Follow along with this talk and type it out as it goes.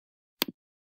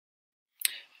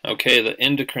Okay, the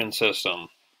endocrine system.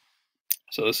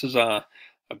 So this is a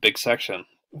big section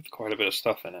with quite a bit of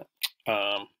stuff in it.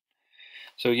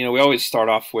 We always start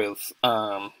off with,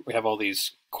 we have all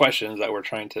these questions that we're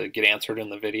trying to get answered in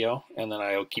the video, and then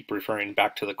I'll keep referring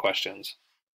back to the questions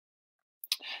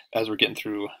as we're getting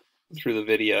through the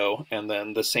video, and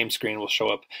then the same screen will show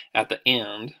up at the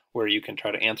end where you can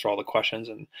try to answer all the questions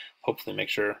and hopefully make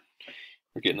sure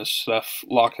we're getting this stuff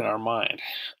locked in our mind.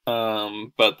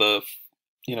 But the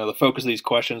focus of these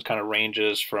questions kind of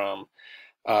ranges from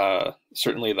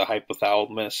certainly the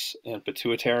hypothalamus and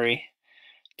pituitary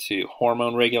to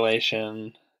hormone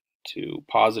regulation to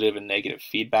positive and negative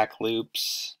feedback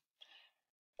loops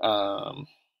to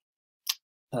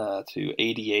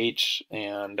ADH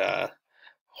and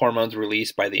hormones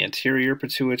released by the anterior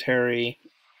pituitary.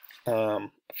 A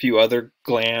few other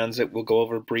glands that we'll go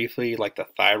over briefly, like the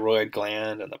thyroid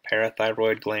gland and the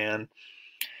parathyroid gland.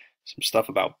 Some stuff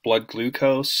about blood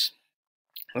glucose,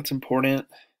 that's important.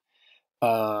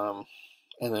 And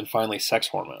then finally, sex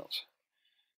hormones.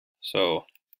 So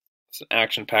it's an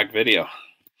action-packed video.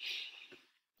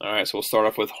 All right, so we'll start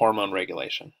off with hormone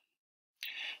regulation.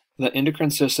 The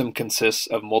endocrine system consists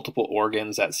of multiple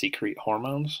organs that secrete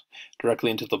hormones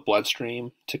directly into the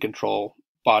bloodstream to control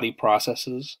body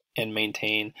processes and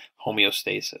maintain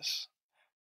homeostasis.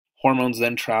 Hormones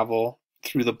then travel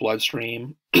through the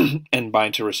bloodstream and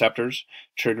bind to receptors,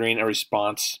 triggering a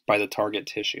response by the target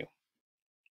tissue.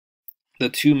 The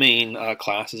two main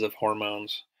classes of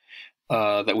hormones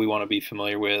that we want to be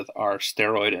familiar with are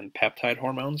steroid and peptide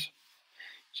hormones.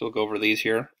 So we'll go over these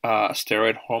here.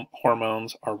 Steroid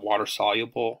hormones are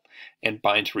water-soluble and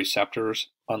bind to receptors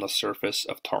on the surface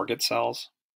of target cells.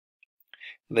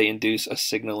 They induce a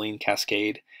signaling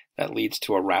cascade that leads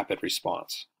to a rapid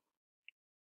response.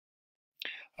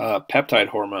 Peptide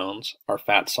hormones are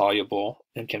fat-soluble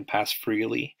and can pass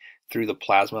freely through the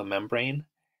plasma membrane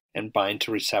and bind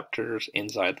to receptors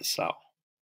inside the cell.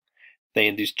 They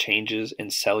induce changes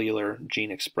in cellular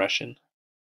gene expression.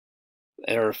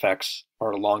 Their effects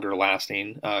are longer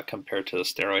lasting compared to the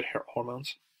steroid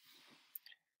hormones.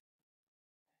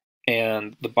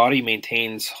 And the body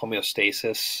maintains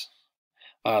homeostasis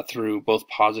through both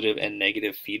positive and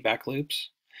negative feedback loops.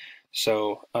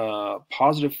 So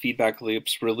positive feedback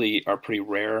loops really are pretty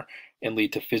rare and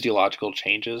lead to physiological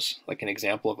changes. Like an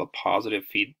example of a positive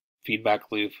feedback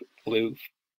loop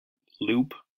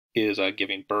is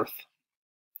giving birth.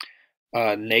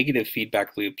 Negative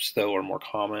feedback loops, though, are more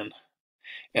common,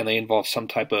 and they involve some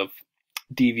type of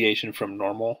deviation from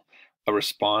normal, a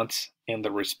response, and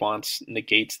the response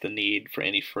negates the need for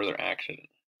any further action.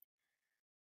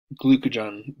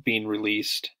 Glucagon being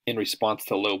released in response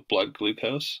to low blood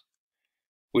glucose,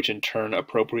 which in turn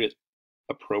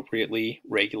appropriately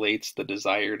regulates the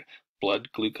desired blood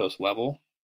glucose level,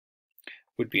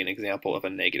 would be an example of a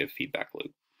negative feedback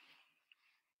loop.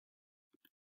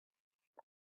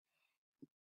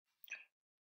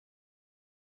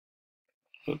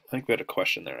 So I think we had a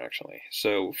question there, actually.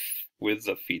 So with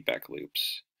the feedback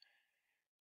loops,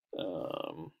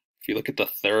 if you look at the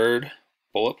third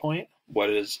bullet point, what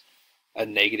is a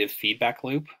negative feedback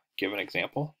loop? Give an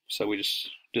example. So we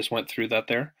just went through that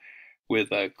there with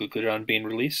glucagon being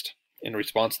released in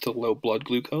response to low blood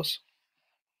glucose.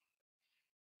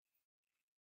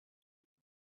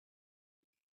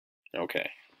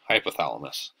 Okay,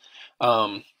 hypothalamus.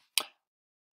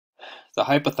 The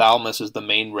hypothalamus is the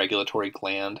main regulatory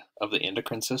gland of the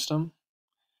endocrine system,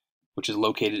 which is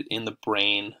located in the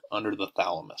brain under the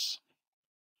thalamus.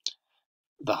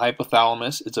 The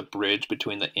hypothalamus is a bridge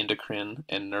between the endocrine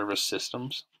and nervous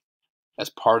systems. As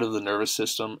part of the nervous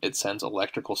system, it sends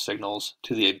electrical signals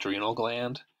to the adrenal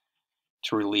gland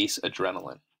to release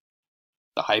adrenaline.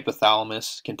 The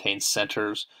hypothalamus contains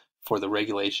centers for the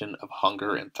regulation of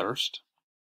hunger and thirst.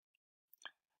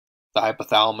 The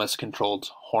hypothalamus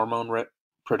controls hormone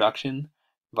production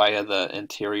via the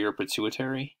anterior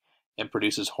pituitary and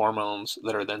produces hormones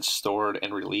that are then stored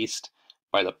and released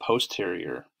by the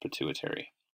posterior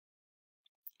pituitary.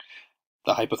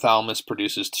 The hypothalamus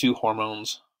produces two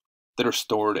hormones that are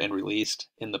stored and released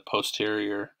in the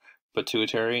posterior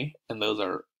pituitary, and those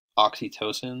are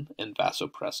oxytocin and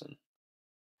vasopressin.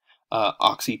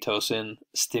 Oxytocin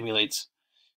stimulates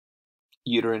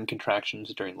uterine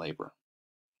contractions during labor.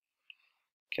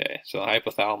 Okay, so the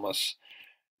hypothalamus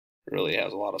really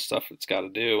has a lot of stuff it's got to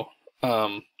do.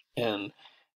 And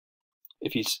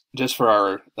if you just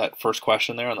for that first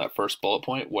question there on that first bullet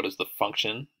point, what is the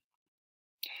function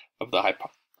of the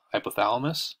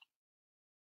hypothalamus?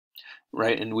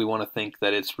 Right, and we want to think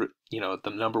that it's,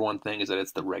 the number one thing is that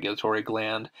it's the regulatory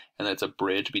gland, and that it's a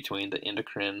bridge between the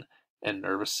endocrine and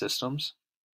nervous systems.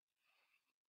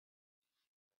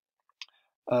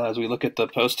 As we look at the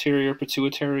posterior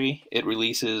pituitary, it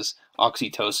releases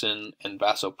oxytocin and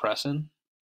vasopressin.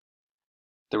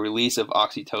 The release of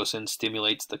oxytocin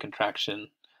stimulates the contraction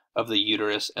of the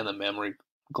uterus and the mammary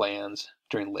glands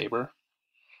during labor.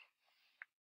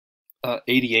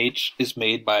 ADH is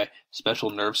made by special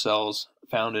nerve cells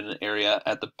found in an area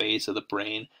at the base of the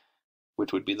brain,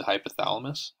 which would be the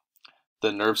hypothalamus.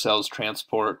 The nerve cells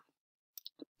transport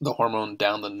the hormone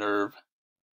down the nerve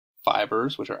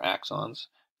fibers, which are axons,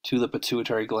 to the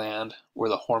pituitary gland, where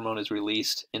the hormone is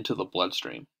released into the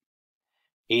bloodstream.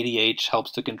 ADH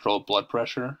helps to control blood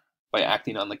pressure by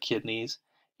acting on the kidneys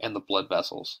and the blood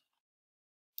vessels.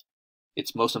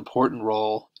 Its most important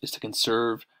role is to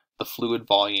conserve the fluid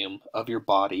volume of your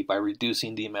body by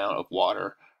reducing the amount of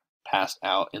water passed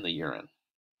out in the urine.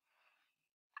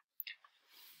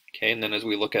 Okay, and then as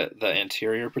we look at the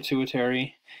anterior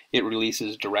pituitary, it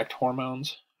releases direct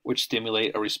hormones, which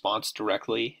stimulate a response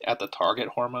directly at the target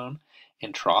hormone,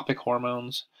 and tropic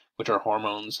hormones, which are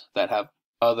hormones that have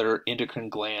other endocrine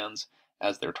glands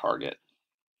as their target.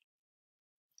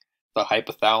 The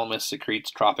hypothalamus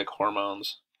secretes tropic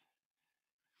hormones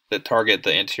that target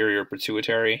the anterior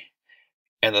pituitary,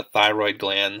 and the thyroid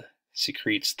gland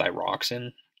secretes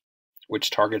thyroxine, which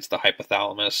targets the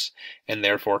hypothalamus and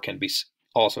therefore can be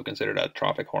also considered a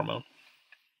tropic hormone.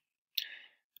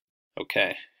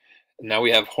 Okay, now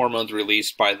we have hormones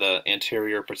released by the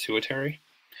anterior pituitary.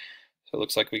 So it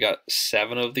looks like we got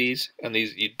 7 of these, and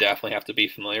these you definitely have to be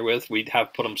familiar with. We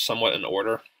have put them somewhat in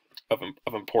order of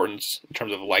importance in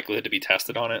terms of likelihood to be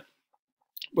tested on it,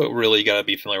 but really you got to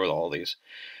be familiar with all of these.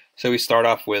 So we start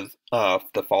off with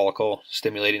the follicle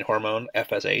stimulating hormone,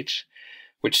 FSH,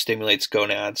 which stimulates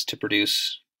gonads to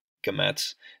produce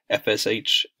gametes.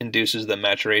 FSH induces the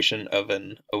maturation of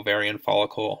an ovarian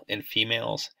follicle in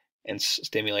females and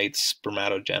stimulates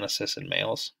spermatogenesis in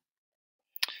males.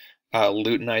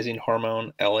 Luteinizing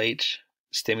hormone, LH,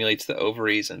 stimulates the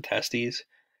ovaries and testes.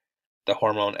 The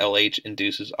hormone LH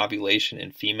induces ovulation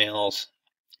in females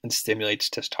and stimulates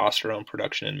testosterone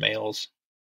production in males.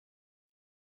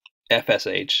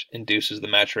 FSH induces the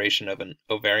maturation of an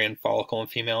ovarian follicle in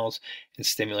females and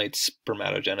stimulates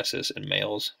spermatogenesis in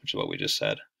males, which is what we just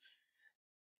said.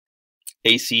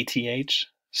 ACTH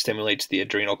stimulates the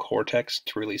adrenal cortex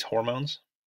to release hormones.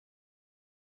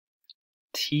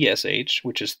 TSH,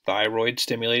 which is thyroid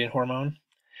stimulating hormone,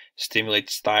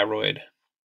 stimulates thyroid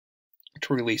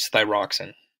to release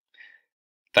thyroxine.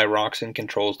 Thyroxine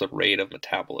controls the rate of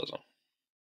metabolism.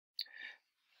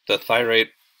 The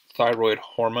thyroid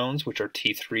hormones, which are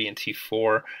T3 and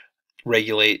T4,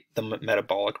 regulate the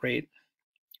metabolic rate.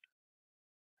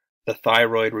 The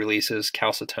thyroid releases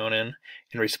calcitonin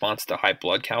in response to high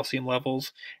blood calcium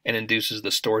levels and induces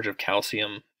the storage of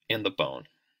calcium in the bone.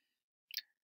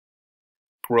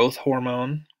 Growth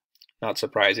hormone, not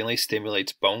surprisingly,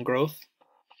 stimulates bone growth,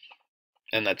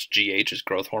 and that's GH is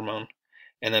growth hormone.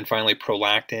 And then finally,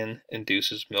 prolactin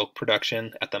induces milk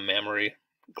production at the mammary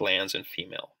glands in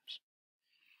females.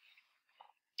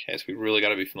 Okay, so we really got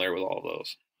to be familiar with all of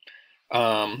those.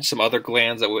 Some other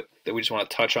glands that we just want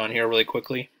to touch on here really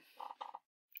quickly.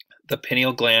 The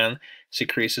pineal gland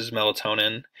secretes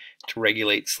melatonin to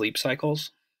regulate sleep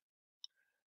cycles.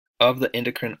 Of the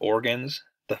endocrine organs,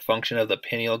 the function of the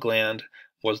pineal gland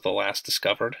was the last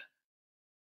discovered.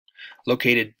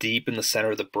 Located deep in the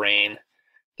center of the brain,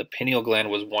 the pineal gland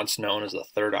was once known as the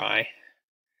third eye.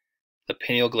 The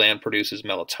pineal gland produces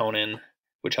melatonin,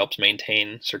 which helps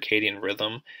maintain circadian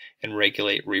rhythm and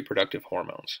regulate reproductive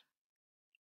hormones.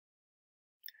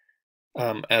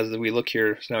 As we look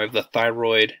here, so now we have the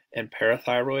thyroid and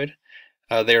parathyroid.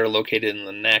 They are located in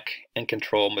the neck and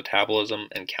control metabolism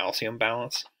and calcium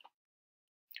balance.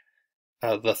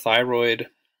 The thyroid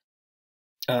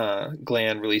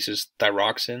gland releases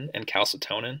thyroxine and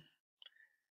calcitonin.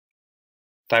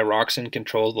 Thyroxine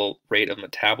controls the rate of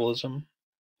metabolism,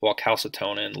 while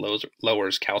calcitonin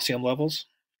lowers calcium levels.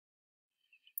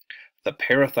 The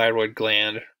parathyroid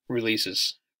gland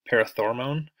releases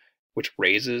parathormone, which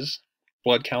raises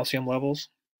blood calcium levels.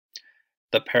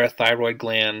 The parathyroid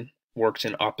gland works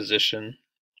in opposition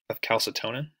of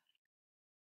calcitonin.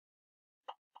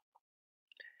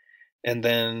 And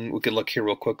then we could look here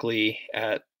real quickly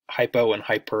at hypo and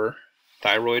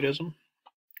hyperthyroidism.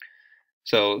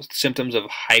 So symptoms of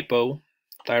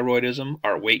hypothyroidism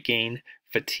are weight gain,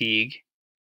 fatigue,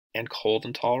 and cold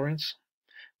intolerance,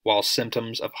 while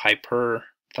symptoms of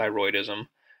hyperthyroidism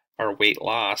are weight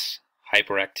loss,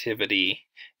 hyperactivity,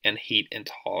 and heat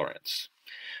intolerance.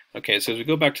 Okay, so as we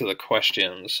go back to the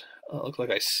questions, it looks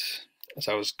like as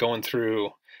I was going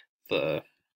through the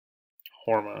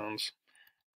hormones,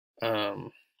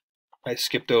 I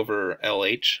skipped over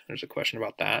LH. There's a question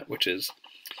about that, which is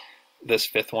this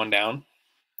fifth one down.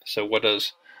 So what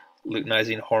does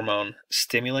luteinizing hormone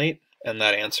stimulate? And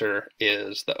that answer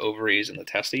is the ovaries and the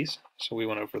testes. So we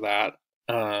went over that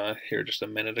here just a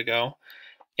minute ago.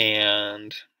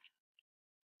 And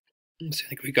I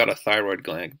think we got a thyroid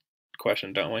gland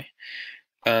question, don't we?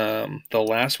 The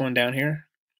last one down here,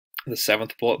 the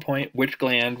seventh bullet point, which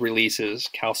gland releases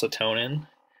calcitonin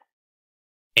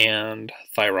and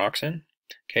thyroxine?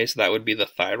 Okay, so that would be the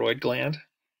thyroid gland.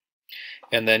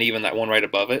 And then even that one right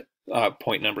above it,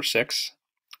 point number 6,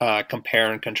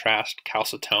 compare and contrast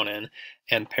calcitonin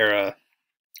and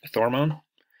parathormone.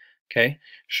 Okay,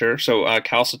 sure. So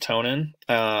calcitonin,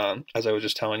 as I was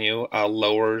just telling you,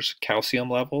 lowers calcium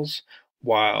levels,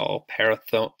 while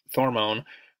parathormone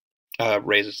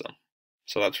raises them.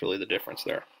 So that's really the difference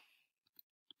there.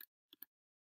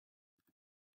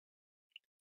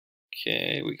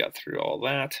 Okay, we got through all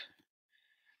that.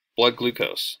 Blood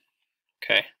glucose.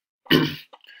 Okay.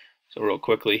 So real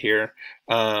quickly here,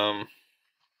 the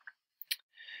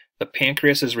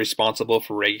pancreas is responsible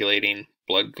for regulating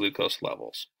blood glucose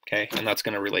levels. Okay, and that's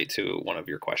going to relate to one of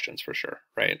your questions for sure,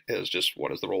 right? Is just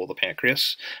what is the role of the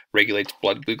pancreas? Regulates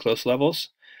blood glucose levels.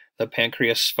 The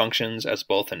pancreas functions as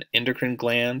both an endocrine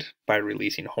gland by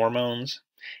releasing hormones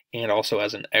and also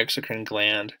as an exocrine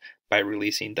gland by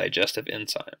releasing digestive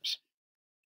enzymes.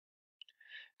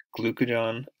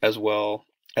 Glucagon as well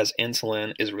as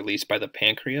insulin is released by the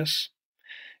pancreas.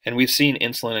 And we've seen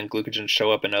insulin and glucagon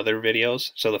show up in other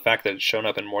videos, so the fact that it's shown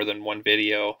up in more than one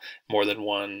video, more than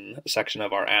one section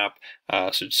of our app,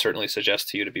 should certainly suggest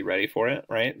to you to be ready for it,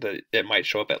 right? That it might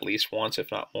show up at least once,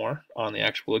 if not more, on the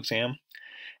actual exam.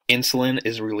 Insulin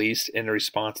is released in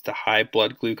response to high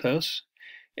blood glucose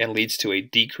and leads to a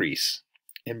decrease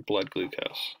in blood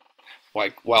glucose,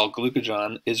 while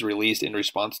glucagon is released in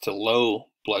response to low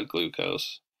blood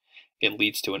glucose. It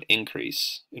leads to an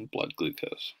increase in blood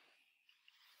glucose.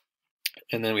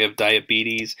 And then we have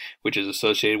diabetes, which is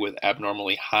associated with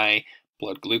abnormally high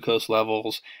blood glucose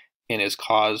levels and is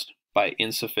caused by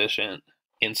insufficient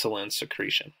insulin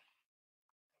secretion.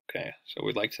 Okay, so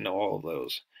we'd like to know all of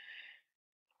those.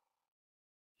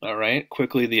 All right,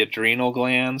 quickly, the adrenal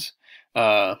glands.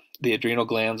 The adrenal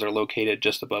glands are located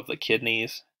just above the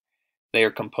kidneys. They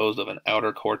are composed of an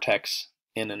outer cortex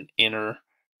and an inner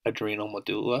adrenal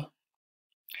medulla.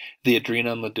 The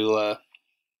adrenal medulla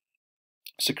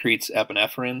secretes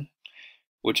epinephrine,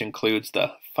 which includes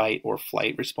the fight or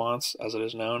flight response, as it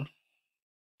is known.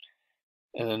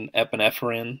 And then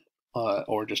epinephrine,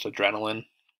 or just adrenaline,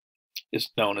 is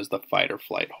known as the fight or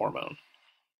flight hormone.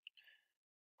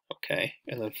 Okay,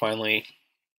 and then finally,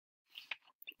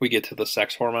 we get to the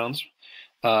sex hormones.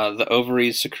 The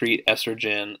ovaries secrete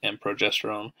estrogen and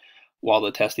progesterone, while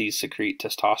the testes secrete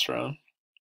testosterone.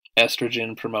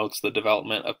 Estrogen promotes the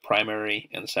development of primary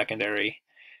and secondary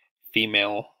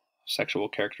female sexual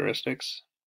characteristics.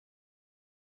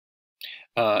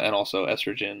 And also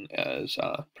estrogen is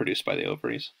produced by the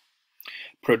ovaries.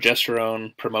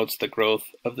 Progesterone promotes the growth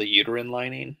of the uterine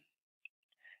lining.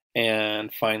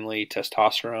 And finally,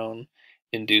 testosterone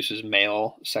induces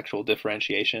male sexual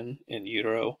differentiation in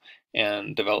utero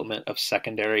and development of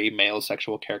secondary male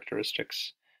sexual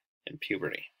characteristics in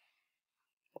puberty.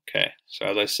 Okay, so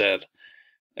as I said,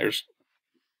 there's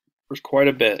quite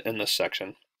a bit in this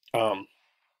section.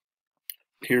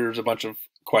 Here's a bunch of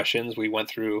questions. We went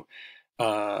through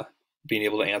being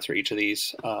able to answer each of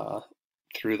these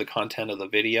through the content of the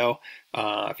video.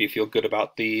 If you feel good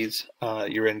about these,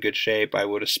 you're in good shape. I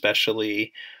would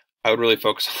really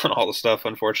focus on all the stuff,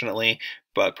 unfortunately,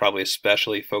 but probably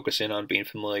especially focus in on being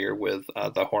familiar with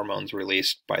the hormones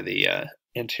released by the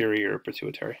anterior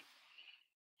pituitary.